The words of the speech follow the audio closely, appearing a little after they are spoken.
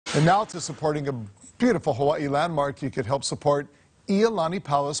And now to supporting a beautiful Hawaii landmark, you could help support Iolani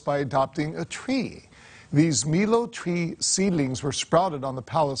Palace by adopting a tree. These milo tree seedlings were sprouted on the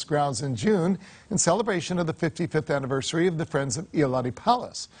palace grounds in June in celebration of the 55th anniversary of the Friends of Iolani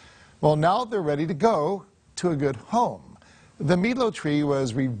Palace. Well, now they're ready to go to a good home. The milo tree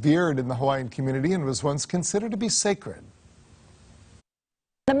was revered in the Hawaiian community and was once considered to be sacred.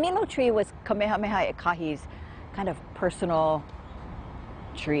 The milo tree was Kamehameha Ikahi's kind of personal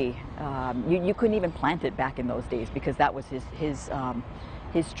tree. You couldn't even plant it back in those days because that was his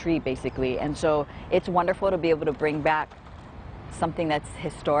tree basically. And so it's wonderful to be able to bring back something that's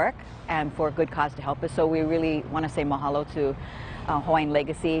historic and for a good cause to help us. So we really want to say mahalo to Hawaiian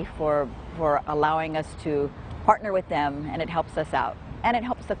Legacy for allowing us to partner with them, and it helps us out. And it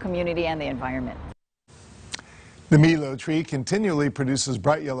helps the community and the environment. The milo tree continually produces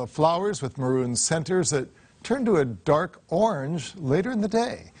bright yellow flowers with maroon centers that turn to a dark orange later in the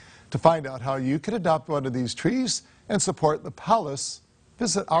day. To find out how you could adopt one of these trees and support the palace,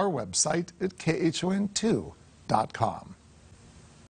 visit our website at khon2.com.